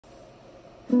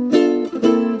Here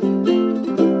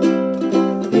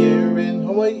in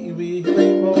Hawaii we hear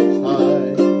rainbows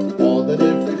high, all the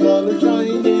different colors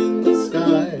shine in the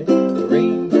sky. The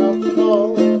raindrops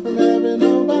fall from heaven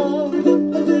above,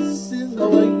 but this is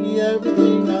Hawaii,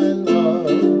 everything I love.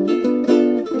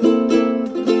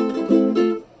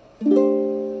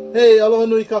 Hey, aloha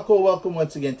nui kākou. Welcome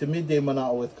once again to Midday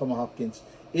Manaʻo with Hopkins.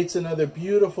 It's another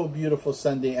beautiful, beautiful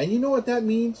Sunday. And you know what that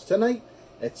means? Tonight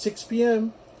at 6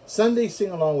 p.m., Sunday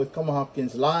Sing Along with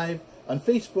Hopkins live on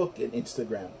Facebook and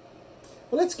Instagram.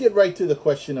 Well, let's get right to the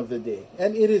question of the day.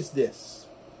 And it is this.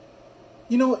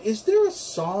 You know, is there a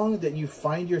song that you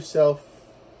find yourself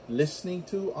listening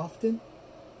to often?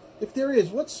 If there is,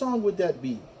 what song would that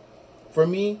be? For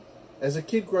me, as a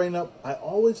kid growing up, I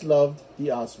always loved the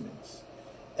Osmonds.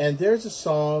 And there's a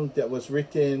song that was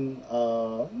written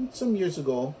some years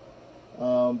ago,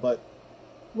 but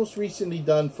most recently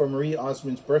done for Marie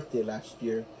Osmond's birthday last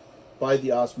year by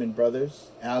the Osmond brothers,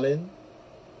 Alan,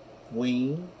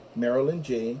 Wayne, Marilyn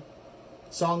J.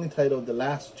 Song entitled The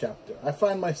Last Chapter. I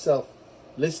find myself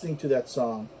listening to that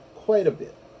song quite a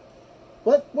bit.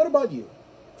 But what about you?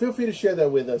 Feel free to share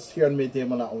that with us here on Midday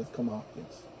Manaʻo with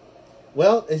Hopkins.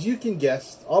 Well, as you can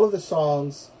guess, all of the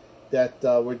songs that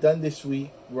were done this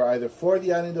week were either for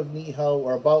the island of Niihau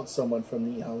or about someone from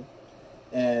Niihau.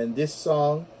 And this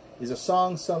song is a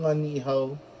song sung on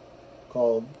Niihau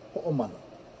called Hoʻomana.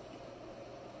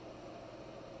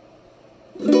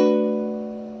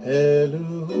 Helue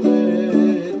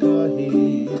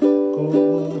kahi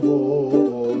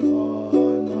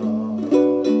kuhoʻomana,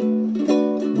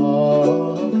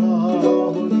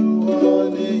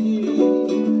 makahonua nei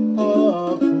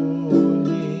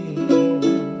apuni,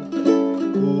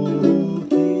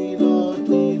 kukila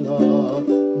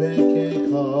me ke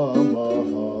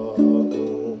kamahao,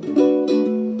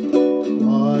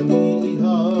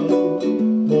 manihau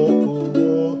moku o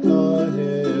ka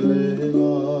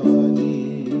helelani.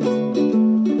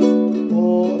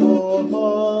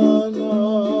 Hoʻomana,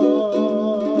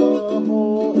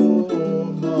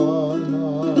 hoʻomana,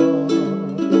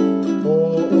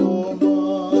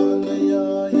 hoʻomana ya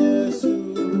Yesu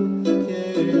ke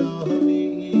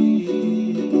ali'i.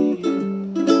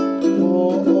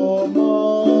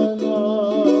 Hoʻomana,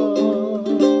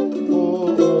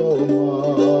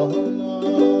 hoʻomana,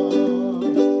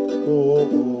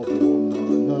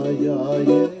 hoʻomana ya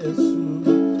Yesu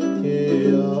ke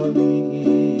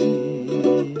ali'i.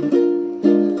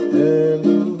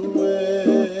 Helue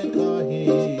kahi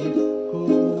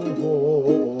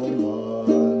kuhoʻomana,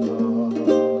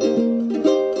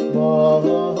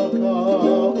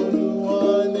 makahonua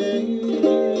nei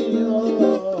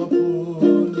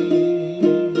apuni,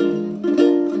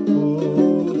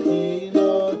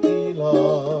 kukila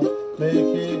me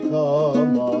ke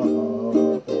kamahao,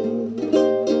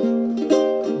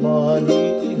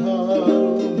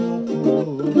 manihau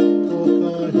moku o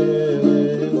ka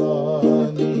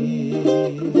helelani.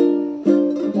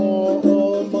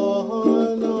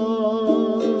 Hoʻomana,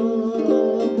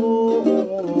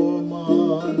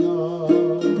 hoʻomana,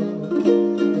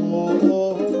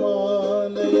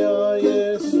 hoʻomana ya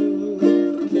Yesu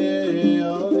ke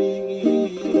ali'i.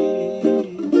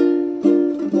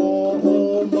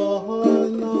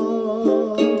 Hoʻomana,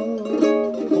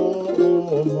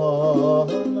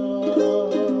 hoʻomana,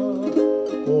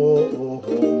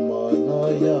 hoʻomana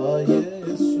ya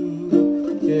Yesu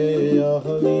ke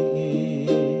ali'i.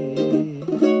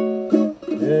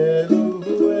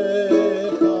 Helue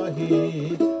kahi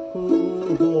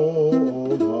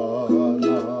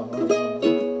kuhoʻomana,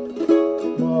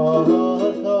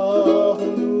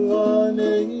 makahonua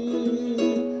nei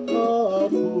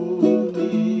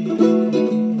apuni,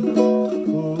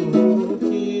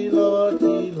 kukila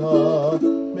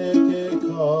me ke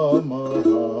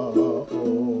kamahao,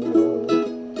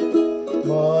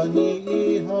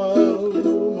 manihau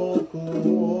moku o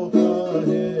ka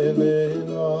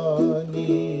helelani.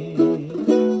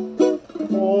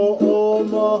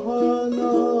 Hoʻomana,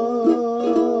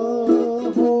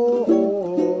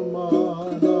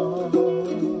 hoʻomana,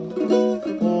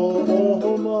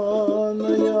 hoʻomana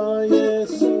ya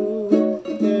Yesu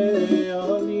ke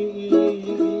ali'i.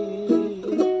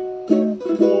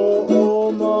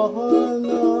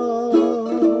 Hoʻomana,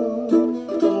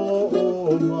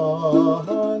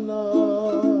 hoʻomana,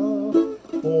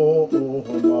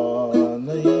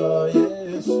 hoʻomana ya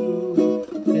Yesu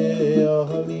ke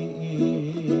ali'i.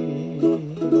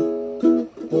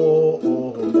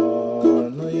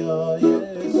 Ho'omana ya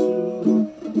Yesu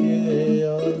ke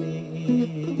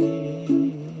ali'i.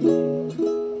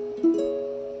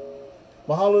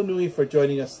 Mahalo nui for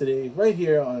joining us today right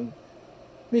here on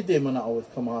Midday Manaʻo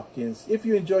with Kama Hopkins. If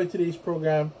you enjoyed today's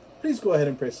program, please go ahead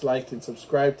and press like and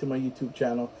subscribe to my YouTube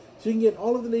channel so you can get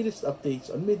all of the latest updates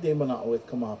on Midday Manaʻo with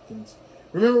Kama Hopkins.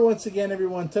 Remember once again,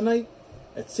 everyone, tonight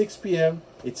at 6 p.m.,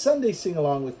 it's Sunday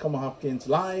Sing-Along with Kama Hopkins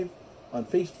live on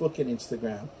Facebook and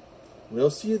Instagram. We'll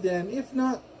see you then. If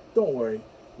not, don't worry.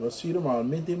 We'll see you tomorrow on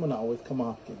Midday Manaʻo with Kama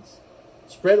Hopkins.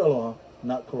 Spread aloha,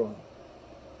 not corona.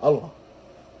 Aloha.